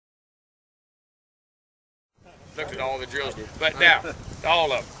looked at all the drills. But now,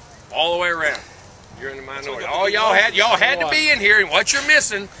 all of them, all the way around, you're in the minority. All y'all had to be in here, and what you're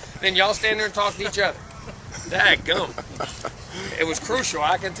missing, then y'all stand there and talk to each other. Daggum. It was crucial,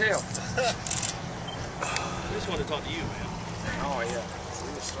 I can tell. I just wanted to talk to you, man. Oh, yeah.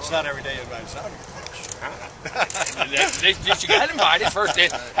 It's not every day everybody's out here. You got invited first.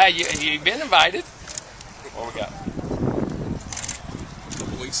 Hey, you been invited? What we got? A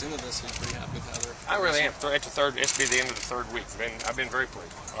couple weeks into this, I'm pretty happy with how they're. I really am. It's the the end of the third week. I've been very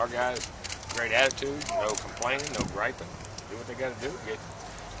pleased. Our guys, great attitude, no complaining, no griping. Do what they got to do. Get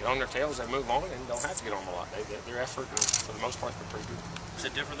on their tails, they move on, and don't have to get on a lot. Their effort, for the most part, has been pretty good. Is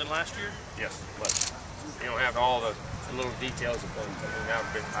it different than last year? Yes, but you don't have all the little details of things. I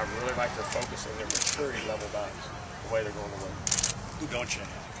mean, I really like their focus and their maturity level about the way they're going to work. Who don't you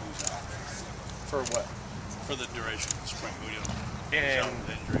have? Who's out? For what? For the duration of the spring. Who do you And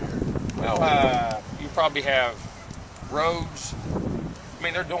injury? Well, you probably have Rhodes. I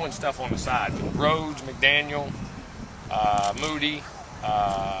mean, they're doing stuff on the side. Rhodes, McDaniel, Moody,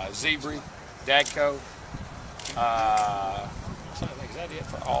 Zebri, Dadco. Is that it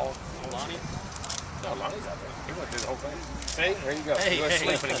for all? Lonnie? No, Lonnie's out there. He went through the whole thing. See? There you go. Hey, He was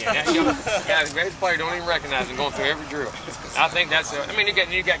sleeping again. Yeah, the greatest player don't even recognize him going through every drill. I think that's I mean,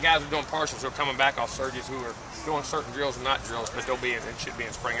 you got guys who are doing partials who are coming back off surgeries who are doing certain drills and not drills, but they'll be in, it should be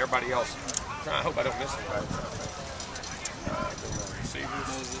in spring. Everybody else, I hope I don't miss anybody.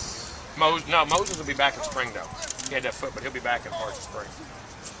 Moses will be back in spring, though. He had that foot, but he'll be back in parts of spring.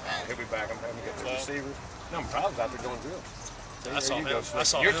 He'll be back. I'm having to get the receivers. No, Prob's out there doing drills. I saw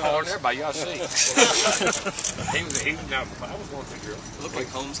You're taller than everybody, y'all see. I was going through drills. It looked like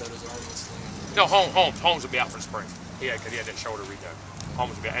Holmes had his arm this thing. No, Holmes will be out for the spring. Because he had that shoulder redone.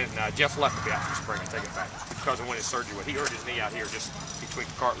 Holmes will be out, and Jeff Luck will be out for the spring. I take it back because of when his surgery was. He hurt his knee out here. Just he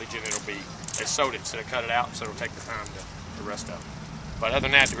tweaked the cartilage, and they sewed it, so they cut it out, so it'll take the time to rest up. But other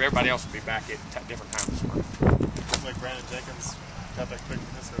than that, everybody else will be back at different times this spring. Like Brandon Jenkins got that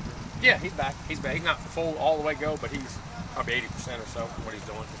quickness over. Yeah, he's back. He's back. He's not full all the way go, but he's probably 80% or so of what he's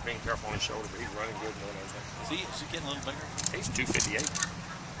doing. He's being careful on his shoulder, but he's running good and doing everything. Is he getting a little bigger? He's 258.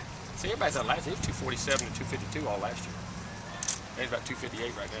 See, everybody's at last. He was 247 and 252 all last year. He's about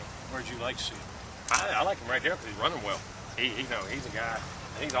 258 right now. Where'd you like to see him? I like him right there because he's running well. He's a guy.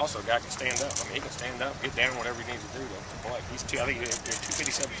 He's also a guy who can stand up. I mean, he can stand up, get down, whatever he needs to do to play. I think he's 257,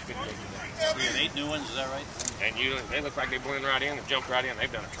 258. We had 8 new ones, is that right? And they look like they blend right in. They've jumped right in.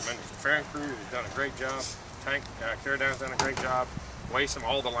 They've done a tremendous. The Farron crew has done a great job. Tank Carradine has done a great job. Waysome,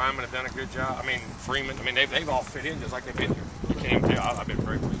 all the linemen have done a good job. I mean, Freeman. I mean, they've all fit in just like they've been here. You can't even tell. I've been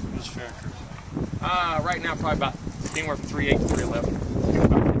very pleased. Who's Farron crew? Right now, probably about anywhere from 3.8 to 3.11.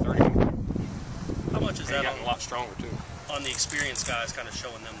 About 30. How much is that gotten a lot stronger too? On the experienced guys, kind of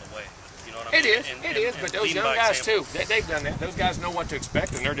showing them the way? You know what I mean? It is. But those young guys too, they've done that. Those guys know what to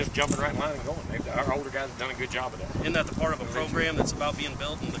expect, and they're just jumping right in line and going. Our older guys have done a good job of that. Isn't that the part of a program that's about being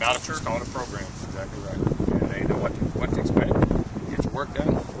built and the culture? It's called a program. Exactly right. And they know what to expect. Get your work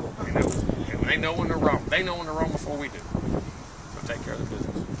done. And they know when they're wrong. They know when they're wrong before we do. So take care of the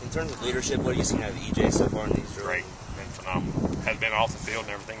business. In terms of leadership, what do you see out of EJ so far in these drills? Great. Been phenomenal. Has been off the field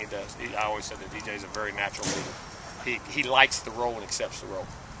and everything he does. I always said that DJ's a very natural leader. He likes the role and accepts the role.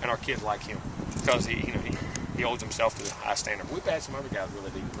 And our kids like him because he holds himself to a high standard. We've had some other guys really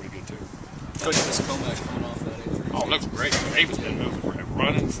do pretty good too. Coach, this comeback coming off that injury. Oh, it looks great. David's been moving,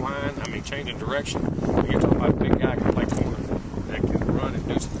 running, flying. I mean, changing direction. You're talking about a big guy who can play corner, that can run and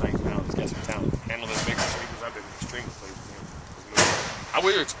do some things now. He's got some talent. Handle those big receivers. I've been extremely pleased with him. I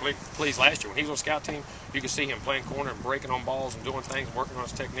was pleased last year when he was on scout team. You could see him playing corner and breaking on balls and doing things, working on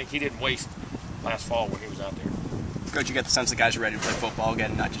his technique. He didn't waste last fall when he was out there. Coach, you get the sense the guys are ready to play football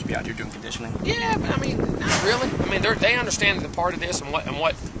again, not just be out here doing conditioning? Yeah, but I mean, not really. I mean, they understand the part of this and what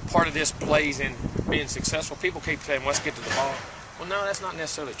part of this plays in being successful. People keep saying, let's get to the ball. Well, no, that's not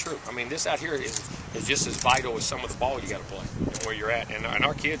necessarily true. I mean, this out here is just as vital as some of the ball you got to play and where you're at. And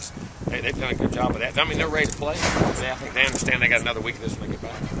our kids, they've done a good job of that. I mean, they're ready to play. I think they understand they got another week of this when they get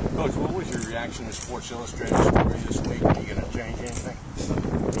back. Coach, what was your reaction to Sports Illustrated story this week? Are you going to change anything?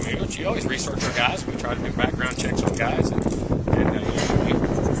 I mean, you always research our guys. We try to do background checks on guys, and you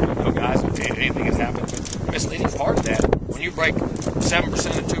know guys if anything has happened. The misleading part of that, when you break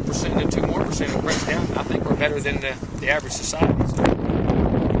 7% and 2% and 2 more percent, it breaks down. I think we're better than the average society. So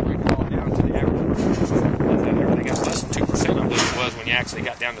break it all down to the average. And everything else less than 2%, I believe it was when you actually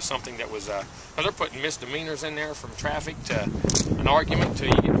got down to something that was. They're putting misdemeanors in there from traffic to an argument to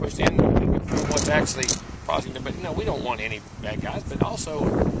you get pushed in. What's actually. But no, we don't want any bad guys. But also,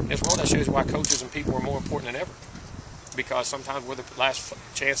 in this world, that shows why coaches and people are more important than ever. Because sometimes we're the last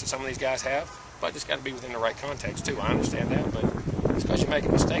chance that some of these guys have, But it's got to be within the right context too. I understand that, but just because you make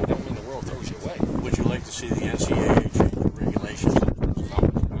a mistake don't mean the world throws you away. Would you like to see the NCAA change the regulations in terms of how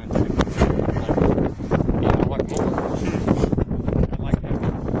much contact? Yeah, I like more. I like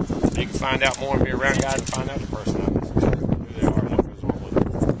that. You can find out more and be around guys and find out the personalities, who they are, and what goes on with them.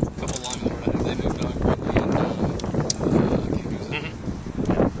 A couple linemen already. They moved on quickly and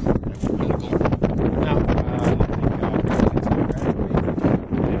Now, I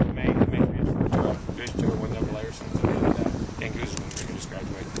think May transfer Goose to a 1AA or something, and Goose is going to just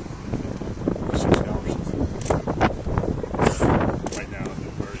graduate. Right now,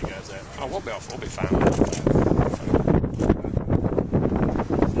 where are you guys at? Oh, we'll be fine.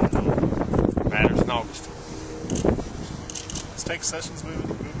 Matters in August. Let's take sessions moving.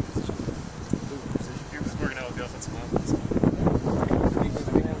 You're working out with the offensive line.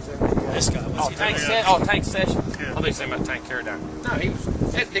 This guy was Tank Session. Yeah. I think saying about Tank Carradine. No, he was.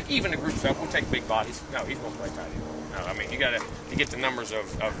 Even the group stuff, we'll take big bodies. No, he's going to play tight end. No, I mean you got to get the numbers of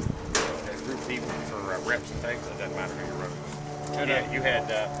group people for reps and things. It doesn't matter who you're running. Yeah, you had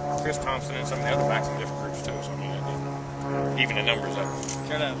Chris Thompson and some of the other backs in different groups too. So I mean, even the numbers up.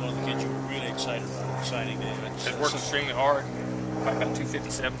 Carolina, one of the kids you were really excited about, exciting game. It works extremely hard. About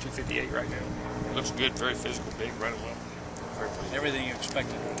 257, 258 right now. Looks good, very physical, big, running well. Very pleased. Everything you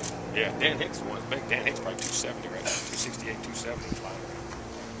expected. Yeah, Dan Hicks was big. Dan Hicks probably 270 right now, 268, 270 flying.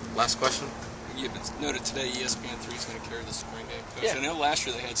 last question. You noted today ESPN 3 is going to carry the spring game. Coach, Yeah. I know last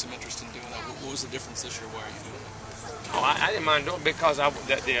year they had some interest in doing that. What was the difference this year? Why are you doing it? Oh, I didn't mind doing it because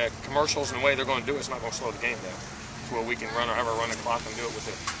the commercials and the way they're going to do it's not going to slow the game down. It's where we can run the clock and do it with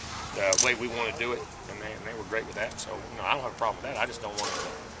the way we want to do it, and they were great with that. So I don't have a problem with that. I just don't want to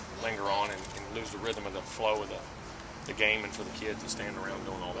linger on and lose the rhythm of the flow of the game and for the kids to stand around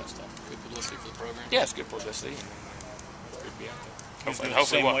doing all that stuff. Good publicity for the program? Yeah, it's good publicity. And good to be out there. Hopefully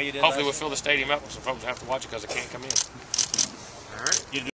Hopefully we'll fill the stadium up and some folks have to watch it because they can't come in.